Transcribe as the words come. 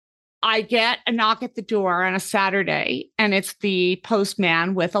I get a knock at the door on a Saturday, and it's the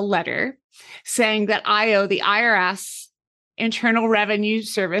postman with a letter saying that I owe the IRS, Internal Revenue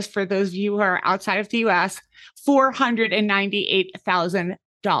Service, for those of you who are outside of the US,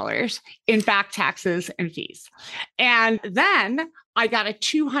 $498,000 in back taxes and fees. And then I got a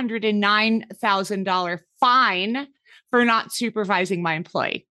 $209,000 fine for not supervising my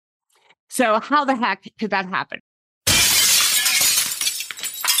employee. So how the heck could that happen?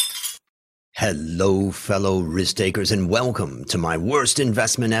 Hello, fellow risk takers, and welcome to my worst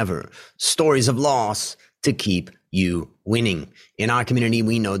investment ever. Stories of loss to keep you winning. In our community,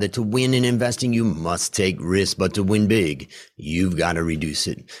 we know that to win in investing, you must take risk, but to win big, you've got to reduce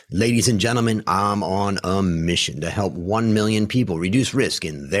it. Ladies and gentlemen, I'm on a mission to help 1 million people reduce risk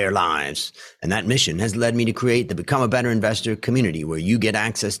in their lives. And that mission has led me to create the Become a Better Investor community, where you get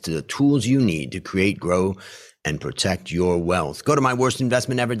access to the tools you need to create, grow, and protect your wealth. Go to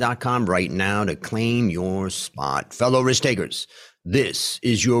myworstinvestmentever.com right now to claim your spot. Fellow risk takers, this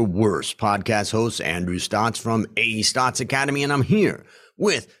is your worst podcast host, Andrew Stotz from A Stotz Academy, and I'm here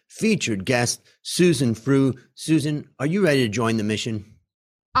with featured guest Susan Frew. Susan, are you ready to join the mission?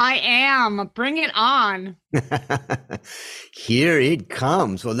 I am. Bring it on. Here it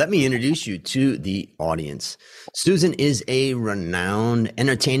comes. Well, let me introduce you to the audience. Susan is a renowned,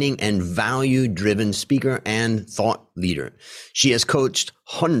 entertaining, and value-driven speaker and thought leader. She has coached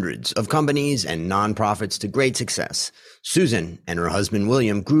hundreds of companies and nonprofits to great success. Susan and her husband,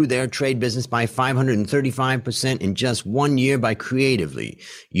 William, grew their trade business by 535% in just 1 year by creatively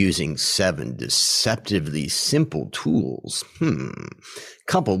using 7 deceptively simple tools,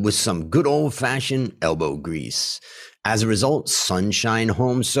 coupled with some good old-fashioned elbow grease. As a result, Sunshine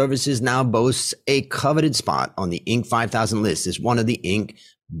Home Services now boasts a coveted spot on the Inc. 5000 list as one of the Inc.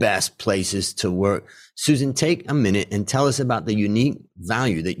 best places to work. Susan, take a minute and tell us about the unique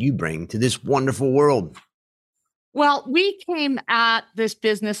value that you bring to this wonderful world. Well, we came at this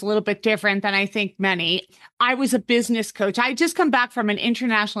business a little bit different than I think many. I was a business coach. I had just come back from an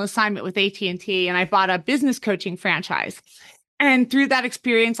international assignment with AT&T, and I bought a business coaching franchise. And through that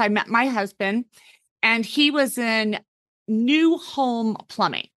experience, I met my husband, and he was in new home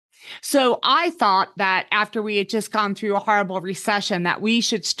plumbing. So I thought that after we had just gone through a horrible recession, that we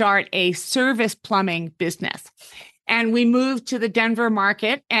should start a service plumbing business. And we moved to the Denver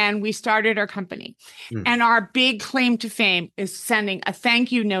market and we started our company. And our big claim to fame is sending a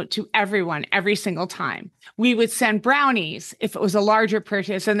thank you note to everyone every single time. We would send brownies if it was a larger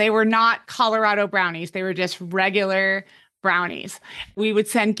purchase, and they were not Colorado brownies. They were just regular brownies. We would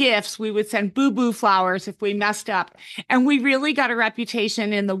send gifts. We would send boo-boo flowers if we messed up. And we really got a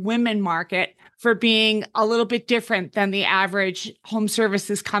reputation in the women market for being a little bit different than the average home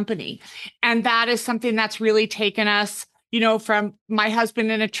services company. And that is something that's really taken us, from my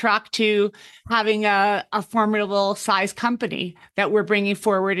husband in a truck to having a formidable size company that we're bringing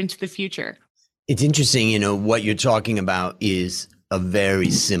forward into the future. It's interesting, what you're talking about is a very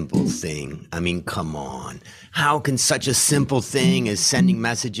simple thing. I mean, come on. How can such a simple thing as sending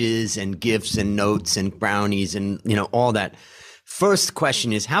messages and gifts and notes and brownies and, all that? First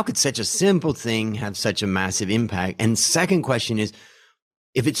question is, how could such a simple thing have such a massive impact? And second question is,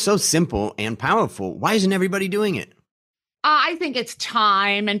 if it's so simple and powerful, why isn't everybody doing it? I think it's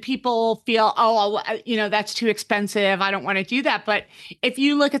time, and people feel, that's too expensive. I don't want to do that. But if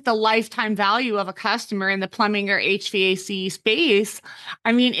you look at the lifetime value of a customer in the plumbing or HVAC space,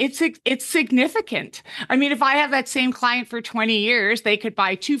 I mean, it's significant. I mean, if I have that same client for 20 years, they could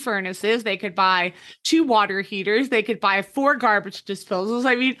buy 2 furnaces, they could buy 2 water heaters, they could buy 4 garbage disposals.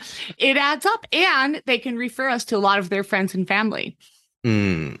 I mean, it adds up, and they can refer us to a lot of their friends and family.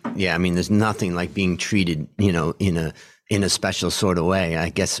 Yeah, I mean, there's nothing like being treated, in a special sort of way. I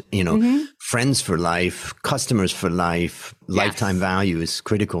guess, friends for life, customers for life, yes. Lifetime value is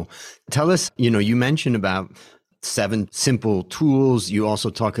critical. Tell us, you mentioned about 7 simple tools. You also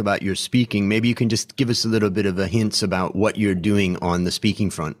talk about your speaking. Maybe you can just give us a little bit of a hints about what you're doing on the speaking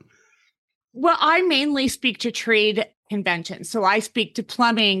front. Well, I mainly speak to trade conventions. So I speak to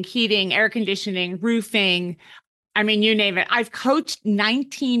plumbing, heating, air conditioning, roofing. I mean, you name it. I've coached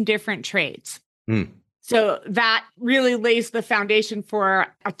 19 different trades. So that really lays the foundation for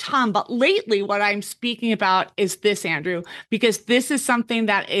a ton. But lately, what I'm speaking about is this, Andrew, because this is something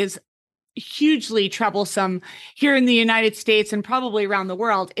that is hugely troublesome here in the United States and probably around the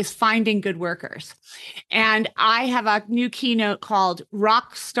world, is finding good workers. And I have a new keynote called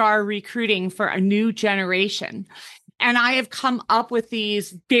Rockstar Recruiting for a New Generation. And I have come up with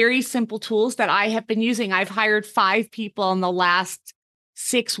these very simple tools that I have been using. I've hired 5 people in the last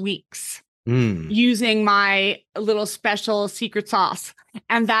 6 weeks. Mm. using my little special secret sauce.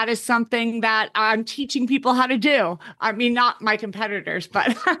 And that is something that I'm teaching people how to do. I mean, not my competitors,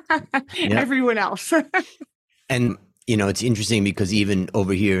 but Yep. everyone else. And it's interesting because even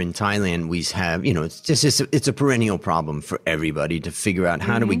over here in Thailand, we have, it's a perennial problem for everybody to figure out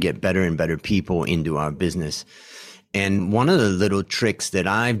how do we get better and better people into our business. And one of the little tricks that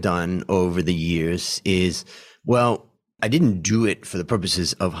I've done over the years is, well, I didn't do it for the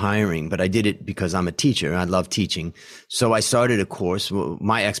purposes of hiring, but I did it because I'm a teacher. I love teaching. So I started a course. Well,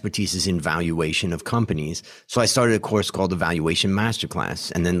 my expertise is in valuation of companies. So I started a course called the Valuation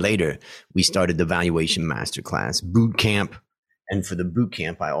Masterclass. And then later we started the Valuation Masterclass boot camp. And for the boot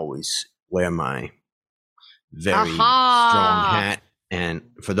camp, I always wear my very strong hat. And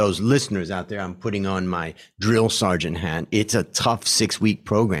for those listeners out there, I'm putting on my drill sergeant hat. It's a tough 6-week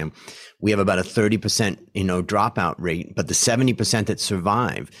program. We have about a 30%, dropout rate, but the 70% that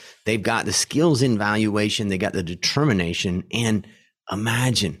survive, they've got the skills in valuation. They got the determination. And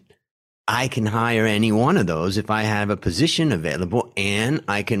imagine I can hire any one of those if I have a position available, and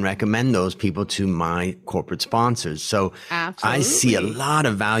I can recommend those people to my corporate sponsors. So Absolutely. I see a lot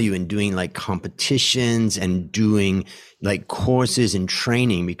of value in doing like competitions and doing like courses and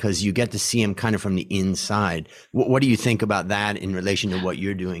training, because you get to see them kind of from the inside. What do you think about that in relation to what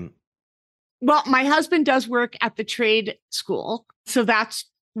you're doing? Well, my husband does work at the trade school, so that's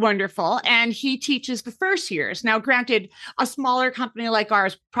wonderful. And he teaches the first years. Now, granted, a smaller company like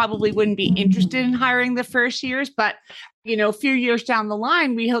ours probably wouldn't be interested in hiring the first years, but a few years down the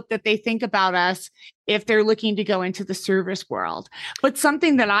line, we hope that they think about us if they're looking to go into the service world. But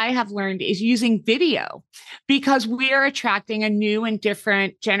something that I have learned is using video, because we are attracting a new and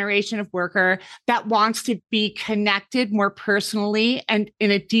different generation of worker that wants to be connected more personally and in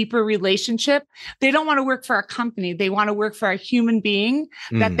a deeper relationship. They don't want to work for a company. They want to work for a human being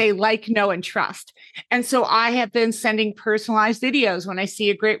that they like, know, and trust. And so I have been sending personalized videos when I see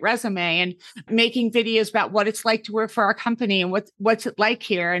a great resume, and making videos about what it's like to work for our company and what's it like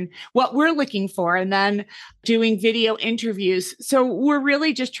here and what we're looking for, and then doing video interviews. So we're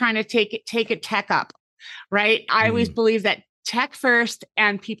really just trying to take it tech up, right? I always believe that tech first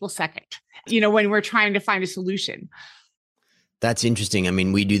and people second, when we're trying to find a solution. That's interesting. I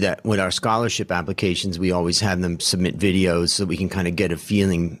mean, we do that with our scholarship applications. We always have them submit videos so we can kind of get a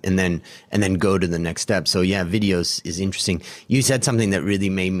feeling and then go to the next step. So yeah, videos is interesting. You said something that really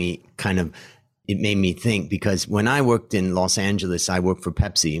made me think, because when I worked in Los Angeles, I worked for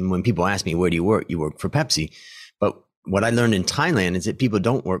Pepsi. And when people ask me, where do you work? You work for Pepsi. But what I learned in Thailand is that people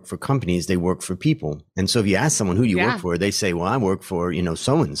don't work for companies, they work for people. And so if you ask someone who do you work for, they say, well, I work for,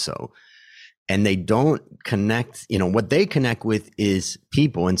 so-and-so. And they don't connect, what they connect with is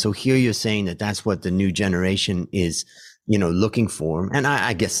people. And so here you're saying that that's what the new generation is, looking for. And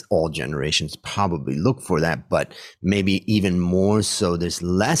I guess all generations probably look for that, but maybe even more so there's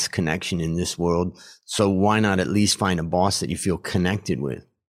less connection in this world. So why not at least find a boss that you feel connected with?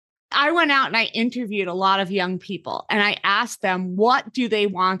 I went out and I interviewed a lot of young people, and I asked them, what do they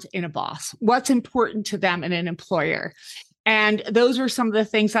want in a boss? What's important to them in an employer? And those were some of the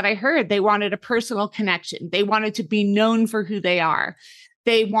things that I heard. They wanted a personal connection. They wanted to be known for who they are.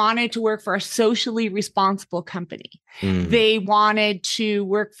 They wanted to work for a socially responsible company. They wanted to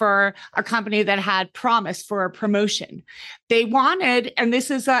work for a company that had promise for a promotion. They wanted, and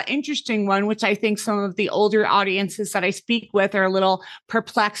this is an interesting one, which I think some of the older audiences that I speak with are a little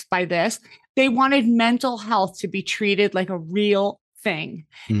perplexed by this. They wanted mental health to be treated like a real thing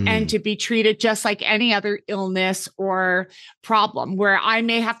and to be treated just like any other illness or problem, where I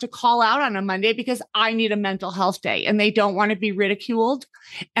may have to call out on a Monday because I need a mental health day, and they don't want to be ridiculed,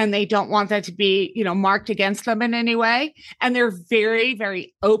 and they don't want that to be, marked against them in any way. And they're very,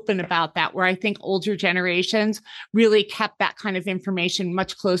 very open about that, where I think older generations really kept that kind of information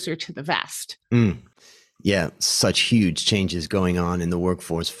much closer to the vest. Yeah, such huge changes going on in the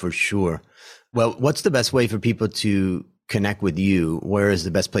workforce for sure. Well, what's the best way for people to connect with you? Where is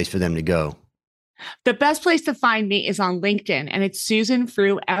the best place for them to go? The best place to find me is on LinkedIn, and it's Susan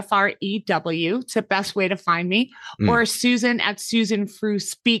Frew, Frew. It's the best way to find me. Or Susan at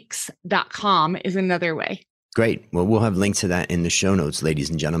SusanFrewSpeaks.com is another way. Great. Well, we'll have links to that in the show notes, ladies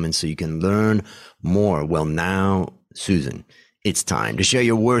and gentlemen, so you can learn more. Well, now, Susan, it's time to share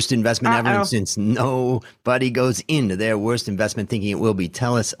your worst investment ever. And since nobody goes into their worst investment thinking it will be,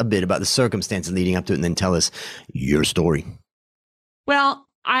 tell us a bit about the circumstances leading up to it, and then tell us your story. Well,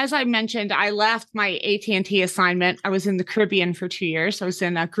 as I mentioned, I left my AT&T assignment. I was in the Caribbean for 2 years. I was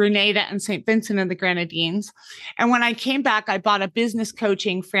in Grenada and St. Vincent and the Grenadines. And when I came back, I bought a business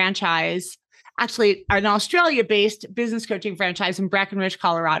coaching franchise actually an Australia-based business coaching franchise in Breckenridge,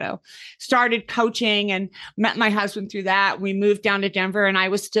 Colorado. Started coaching and met my husband through that. We moved down to Denver and I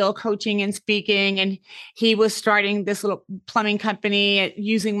was still coaching and speaking. And he was starting this little plumbing company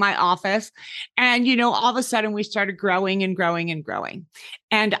using my office. And, all of a sudden we started growing and growing and growing.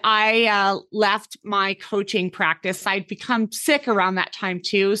 And I left my coaching practice. I'd become sick around that time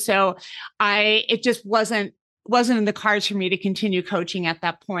too. So it just wasn't in the cards for me to continue coaching at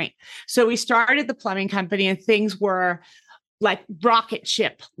that point. So we started the plumbing company and things were like rocket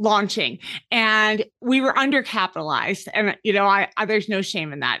ship launching and we were undercapitalized. And, there's no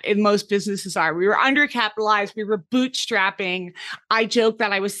shame in that. And most businesses are. We were undercapitalized. We were bootstrapping. I joke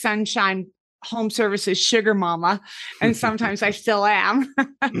that I was Sunshine Home Services sugar mama. And sometimes I still am.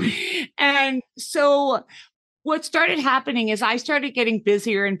 And so what started happening is I started getting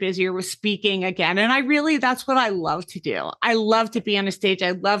busier and busier with speaking again. And that's what I love to do. I love to be on a stage. I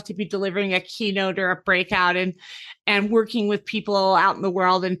love to be delivering a keynote or a breakout and working with people out in the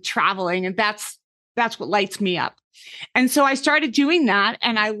world and traveling. And that's what lights me up. And so I started doing that.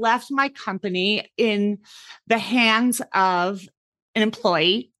 And I left my company in the hands of an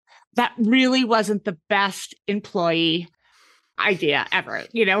employee that really wasn't the best employee idea ever.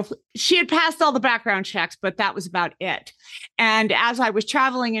 She had passed all the background checks, but that was about it. And as I was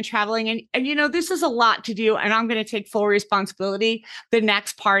traveling and this is a lot to do, and I'm going to take full responsibility. The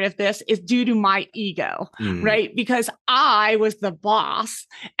next part of this is due to my ego, right? Because I was the boss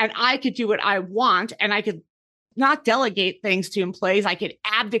and I could do what I want and I could not delegate things to employees. I could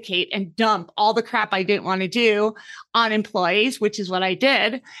abdicate and dump all the crap I didn't want to do on employees, which is what I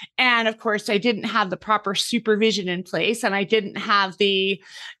did. And of course, I didn't have the proper supervision in place and I didn't have the,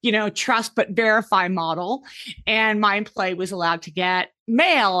 trust but verify model. And my employee was allowed to get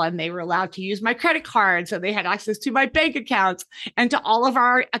mail and they were allowed to use my credit cards. So they had access to my bank accounts and to all of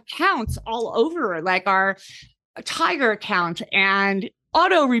our accounts all over, like our Tiger account and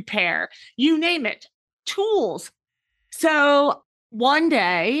auto repair, you name it. Tools. So one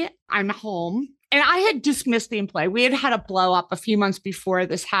day I'm home and I had dismissed the employee. We had had a blow up a few months before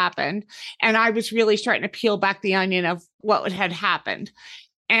this happened. And I was really starting to peel back the onion of what had happened.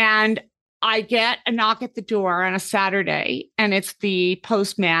 And I get a knock at the door on a Saturday and it's the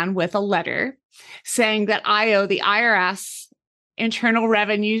postman with a letter saying that I owe the IRS, Internal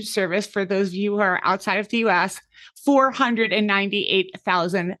Revenue Service, for those of you who are outside of the US,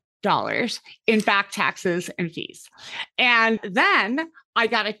 $498,000 in back taxes and fees. And then I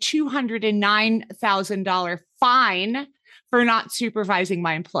got a $209,000 fine for not supervising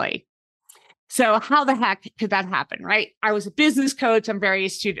my employee. So how the heck could that happen, right? I was a business coach. I'm very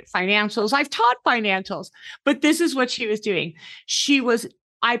astute at financials. I've taught financials, but this is what she was doing.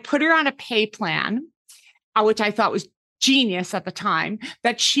 I put her on a pay plan, which I thought was genius at the time,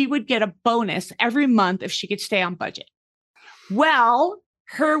 that she would get a bonus every month if she could stay on budget. Well,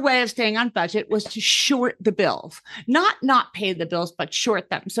 her way of staying on budget was to short the bills, not pay the bills, but short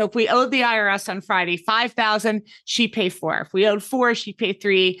them. So if we owed the IRS on Friday $5,000, she paid $4,000. If we owed $4,000, she paid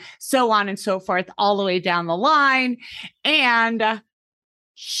 $3,000, so on and so forth, all the way down the line. And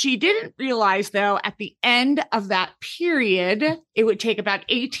she didn't realize, though, at the end of that period, it would take about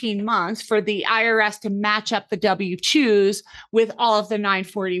 18 months for the IRS to match up the W-2s with all of the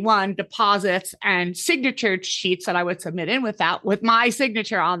 941 deposits and signature sheets that I would submit in with my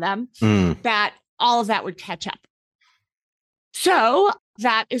signature on them, that all of that would catch up. So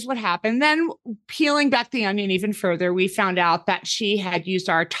that is what happened. Then peeling back the onion even further, we found out that she had used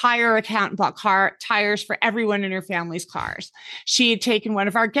our tire account and bought tires for everyone in her family's cars. She had taken one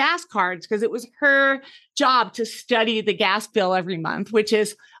of our gas cards because it was her job to study the gas bill every month, which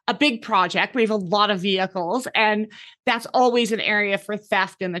is a big project. We have a lot of vehicles, and that's always an area for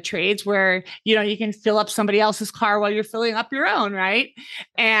theft in the trades where, you can fill up somebody else's car while you're filling up your own, right?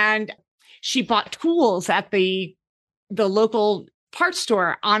 And she bought tools at the local parts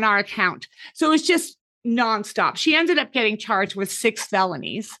store on our account. So it was just nonstop. She ended up getting charged with 6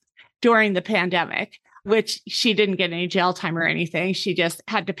 felonies during the pandemic, which she didn't get any jail time or anything. She just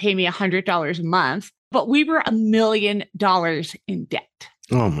had to pay me $100 a month. But we were $1 million in debt.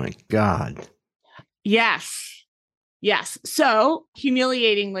 Oh my God. Yes. So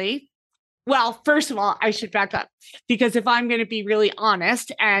humiliatingly, well, first of all, I should back up, because if I'm going to be really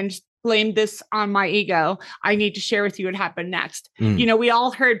honest and blame this on my ego, I need to share with you what happened next. We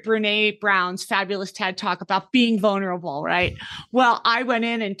all heard Brene Brown's fabulous TED talk about being vulnerable, right? Well, I went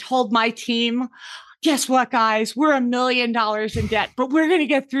in and told my team, guess what, guys? We're $1 million in debt, but we're going to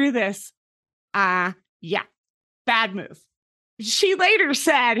get through this. Yeah, bad move. She later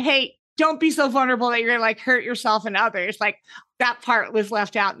said, hey, don't be so vulnerable that you're going to like hurt yourself and others. Like that part was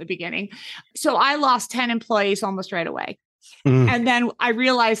left out in the beginning. So I lost 10 employees almost right away. And then I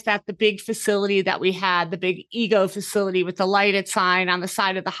realized that the big facility that we had, the big Ego facility with the lighted sign on the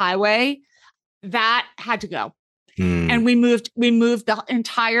side of the highway, that had to go. And we moved the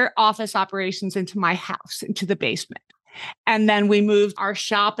entire office operations into my house, into the basement. And then we moved our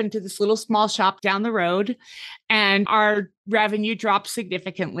shop into this little small shop down the road, and our revenue dropped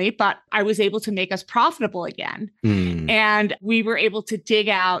significantly, but I was able to make us profitable again. And we were able to dig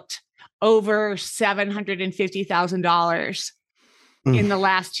out over $750,000 in the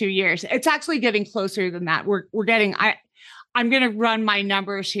last 2 years. It's actually getting closer than that. I'm going to run my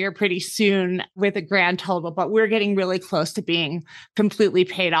numbers here pretty soon with a grand total, but we're getting really close to being completely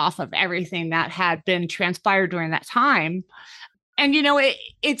paid off of everything that had been transpired during that time. And,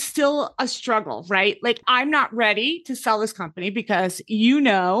 it's still a struggle, right? Like I'm not ready to sell this company because, being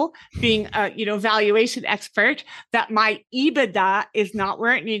a, valuation expert, that my EBITDA is not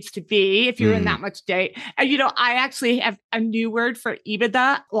where it needs to be if you're in that much debt. And, I actually have a new word for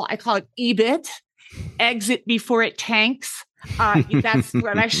EBITDA. Well, I call it EBIT. Exit before it tanks. That's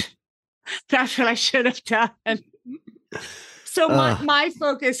what I should have done. So my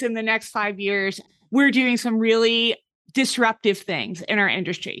focus in the next 5 years, we're doing some really disruptive things in our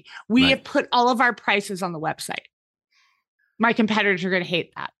industry. We have put all of our prices on the website. My competitors are going to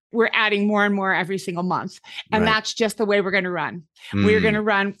hate that. We're adding more and more every single month. And that's just the way we're going to run. We're going to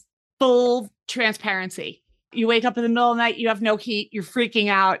run full transparency. You wake up in the middle of the night, you have no heat, you're freaking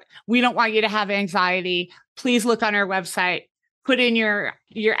out. We don't want you to have anxiety. Please look on our website, put in your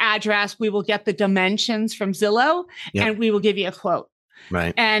address. We will get the dimensions from Zillow and we will give you a quote.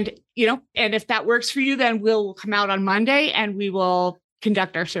 Right. And, and if that works for you, then we'll come out on Monday and we will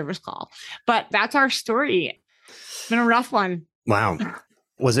conduct our service call. But that's our story. It's been a rough one. Wow.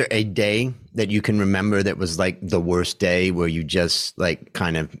 Was there a day that you can remember that was like the worst day where you just like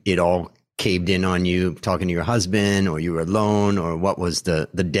kind of it all caved in on you, talking to your husband, or you were alone, or what was the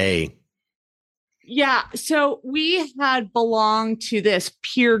day? Yeah. So we had belonged to this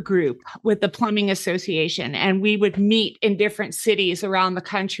peer group with the Plumbing Association, and we would meet in different cities around the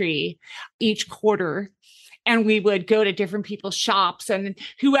country each quarter. And we would go to different people's shops, and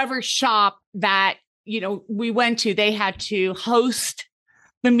whoever shop that, we went to, they had to host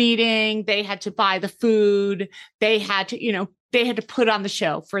the meeting. They had to buy the food. They had to, they had to put on the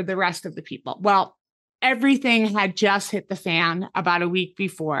show for the rest of the people. Well, everything had just hit the fan about a week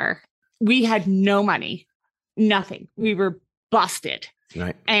before. We had no money, nothing. We were busted.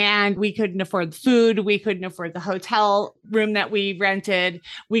 Right. And we couldn't afford the food. We couldn't afford the hotel room that we rented.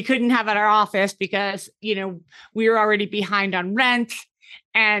 We couldn't have at our office because, we were already behind on rent.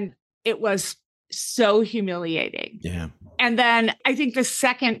 And it was so humiliating. Yeah. And then I think the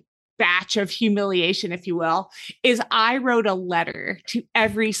second batch of humiliation, if you will, is I wrote a letter to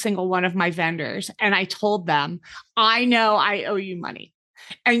every single one of my vendors. And I told them, I know I owe you money.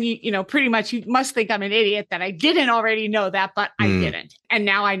 And pretty much you must think I'm an idiot that I didn't already know that, but I didn't. And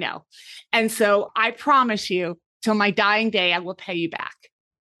now I know. And so I promise you till my dying day, I will pay you back.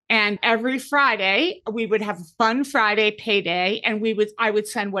 And every Friday we would have a fun Friday payday. And I would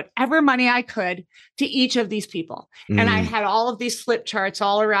send whatever money I could to each of these people. And I had all of these flip charts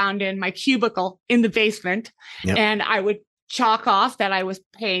all around in my cubicle in the basement. Yep. And I would chalk off that I was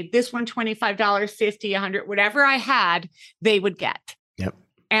paid this one, $25, $50, $100, whatever I had, they would get. Yep.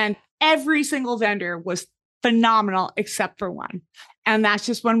 And every single vendor was phenomenal except for one. And that's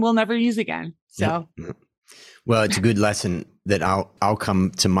just one we'll never use again. So, yep. Well, it's a good lesson that I'll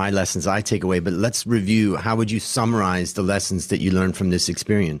come to my lessons I take away, but let's review. How would you summarize the lessons that you learned from this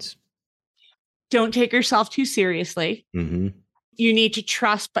experience? Don't take yourself too seriously. Mm-hmm. You need to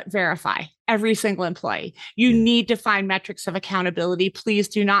trust but verify every single employee. You need to find metrics of accountability. Please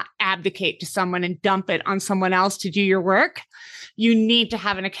do not abdicate to someone and dump it on someone else to do your work. You need to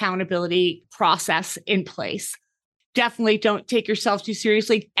have an accountability process in place. Definitely don't take yourself too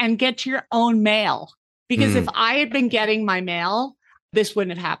seriously and get your own mail. Because if I had been getting my mail, this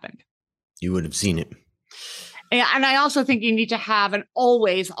wouldn't have happened. You would have seen it. And I also think you need to have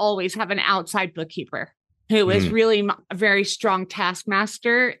always have an outside bookkeeper who is really a very strong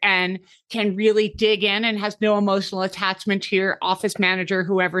taskmaster and can really dig in and has no emotional attachment to your office manager,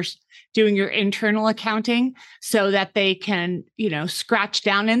 whoever's doing your internal accounting, so that they can, scratch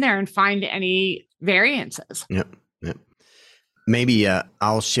down in there and find any variances. Yep. Maybe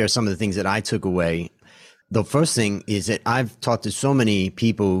I'll share some of the things that I took away. The first thing is that I've talked to so many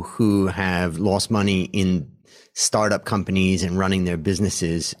people who have lost money in startup companies and running their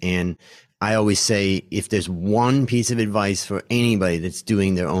businesses. And I always say, if there's one piece of advice for anybody that's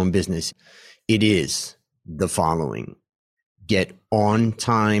doing their own business, it is the following: get on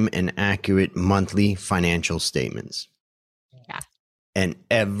time and accurate monthly financial statements. Yeah. And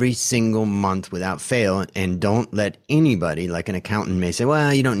every single month without fail. And don't let anybody, like an accountant may say,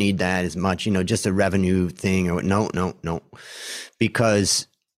 well, you don't need that as much, just a revenue thing, or no. Because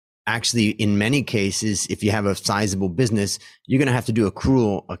actually, in many cases, if you have a sizable business, you're going to have to do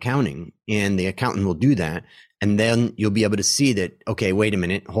accrual accounting, and the accountant will do that. And then you'll be able to see that, okay, wait a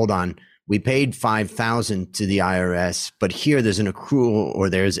minute, hold on. We paid $5,000 to the IRS, but here there's an accrual, or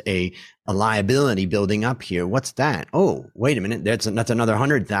there's a liability building up here. What's that? Oh, wait a minute. That's another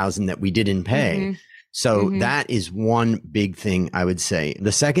 $100,000 that we didn't pay. Mm-hmm. So that is one big thing I would say.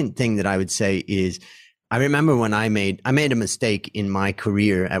 The second thing that I would say is, I remember when I made a mistake in my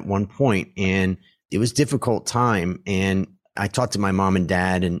career at one point, and it was a difficult time. And I talked to my mom and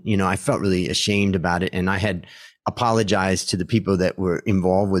dad, and, I felt really ashamed about it. And I had apologized to the people that were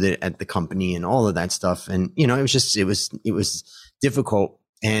involved with it at the company and all of that stuff. And, it was difficult.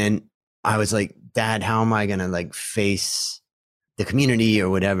 And I was like, Dad, how am I going to face the community or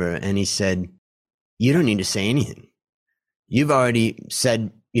whatever? And he said, you don't need to say anything. You've already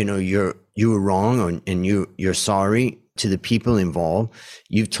said, you were wrong, and you're sorry to the people involved.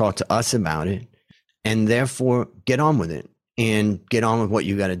 You've talked to us about it, and therefore get on with it and get on with what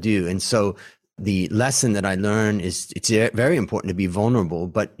you got to do. And so the lesson that I learned is, it's very important to be vulnerable,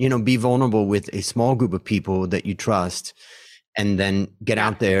 but, be vulnerable with a small group of people that you trust, and then get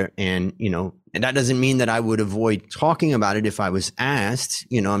out there and, and that doesn't mean that I would avoid talking about it if I was asked.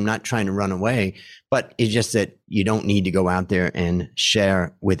 I'm not trying to run away, but it's just that you don't need to go out there and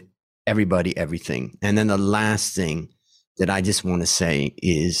share with everybody everything. And then the last thing that I just want to say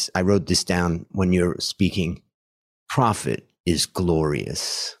is, I wrote this down when you're speaking: profit is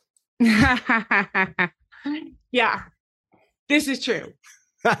glorious. Yeah, this is true.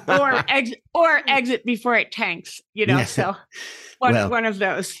 or exit before it tanks, Yeah. So one of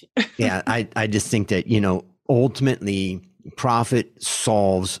those. Yeah, I just think that, ultimately profit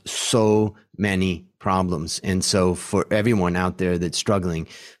solves so many problems. And so for everyone out there that's struggling,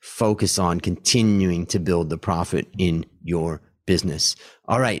 focus on continuing to build the profit in your business.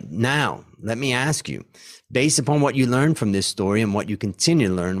 All right. Now, let me ask you, based upon what you learned from this story and what you continue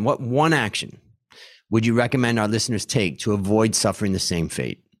to learn, what one action would you recommend our listeners take to avoid suffering the same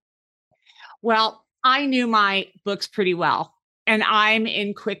fate? Well, I knew my books pretty well, and I'm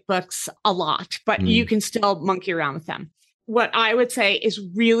in QuickBooks a lot, but you can still monkey around with them. What I would say is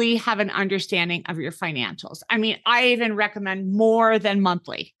really have an understanding of your financials. I mean, I even recommend more than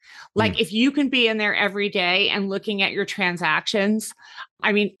monthly. Like if you can be in there every day and looking at your transactions,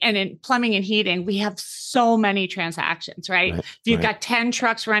 I mean, and in plumbing and heating, we have so many transactions, right? If you've got 10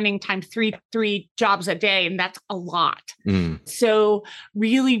 trucks running times three jobs a day, and that's a lot. So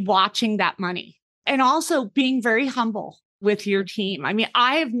really watching that money, and also being very humble with your team. I mean,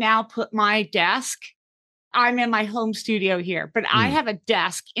 I have now put my desk, I'm in my home studio here, but I have a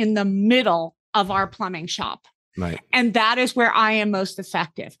desk in the middle of our plumbing shop. Right. And that is where I am most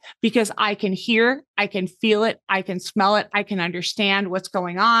effective, because I can hear, I can feel it, I can smell it, I can understand what's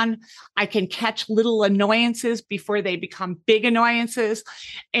going on. I can catch little annoyances before they become big annoyances.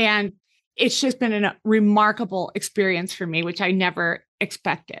 And it's just been a remarkable experience for me, which I never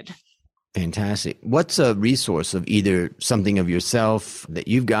expected. Fantastic. What's a resource of either something of yourself that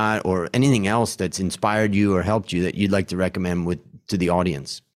you've got, or anything else that's inspired you or helped you that you'd like to recommend to the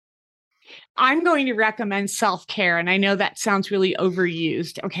audience? I'm going to recommend self-care. And I know that sounds really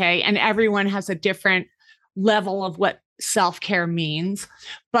overused. Okay. And everyone has a different level of what self-care means.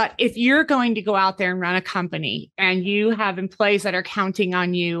 But if you're going to go out there and run a company, and you have employees that are counting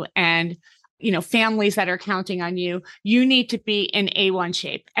on you, and families that are counting on you, you need to be in A1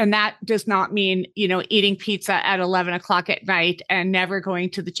 shape. And that does not mean, eating pizza at 11 o'clock at night and never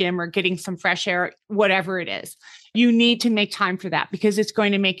going to the gym or getting some fresh air, whatever it is. You need to make time for that, because it's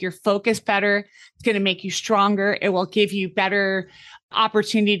going to make your focus better. It's going to make you stronger. It will give you better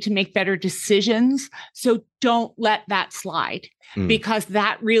opportunity to make better decisions. So don't let that slide, because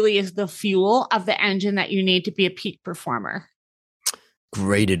that really is the fuel of the engine that you need to be a peak performer.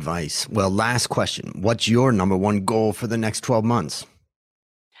 Great advice. Well, last question. What's your number one goal for the next 12 months?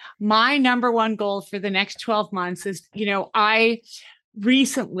 My number one goal for the next 12 months is, I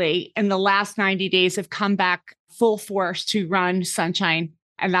recently, in the last 90 days, have come back full force to run Sunshine.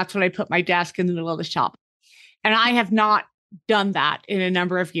 And that's when I put my desk in the middle of the shop. And I have not done that in a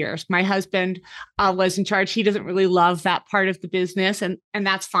number of years. My husband was in charge. He doesn't really love that part of the business, and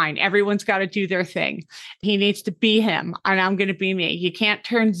that's fine. Everyone's got to do their thing. He needs to be him, and I'm going to be me. You can't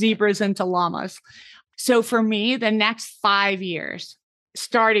turn zebras into llamas. So for me, the next 5 years,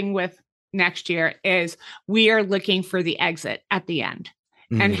 starting with next year, is we are looking for the exit at the end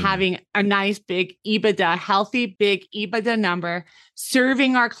and having a nice big EBITDA, healthy big EBITDA number,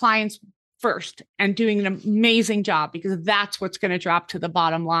 serving our clients first and doing an amazing job, because that's what's going to drop to the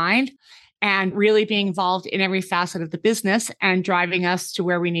bottom line, and really being involved in every facet of the business and driving us to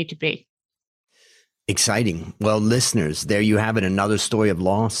where we need to be. Exciting. Well, listeners, there you have it. Another story of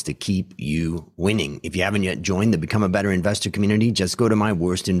loss to keep you winning. If you haven't yet joined the Become a Better Investor community, just go to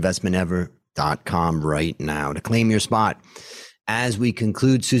myworstinvestmentever.com right now to claim your spot. As we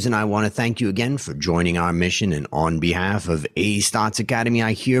conclude, Susan, I want to thank you again for joining our mission. And on behalf of A Stotz Academy,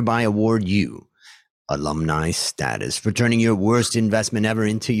 I hereby award you alumni status for turning your worst investment ever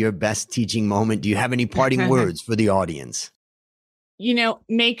into your best teaching moment. Do you have any parting words for the audience?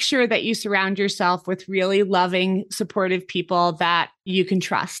 Make sure that you surround yourself with really loving, supportive people that you can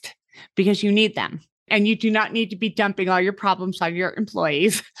trust, because you need them. And you do not need to be dumping all your problems on your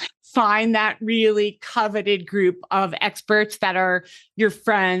employees. Find that really coveted group of experts that are your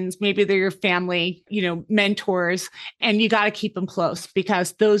friends. Maybe they're your family, mentors, and you got to keep them close,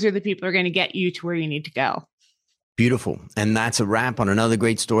 because those are the people who are going to get you to where you need to go. Beautiful. And that's a wrap on another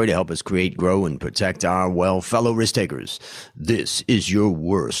great story to help us create, grow, and protect our fellow risk takers. This is your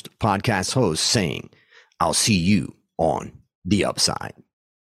worst podcast host saying, I'll see you on the upside.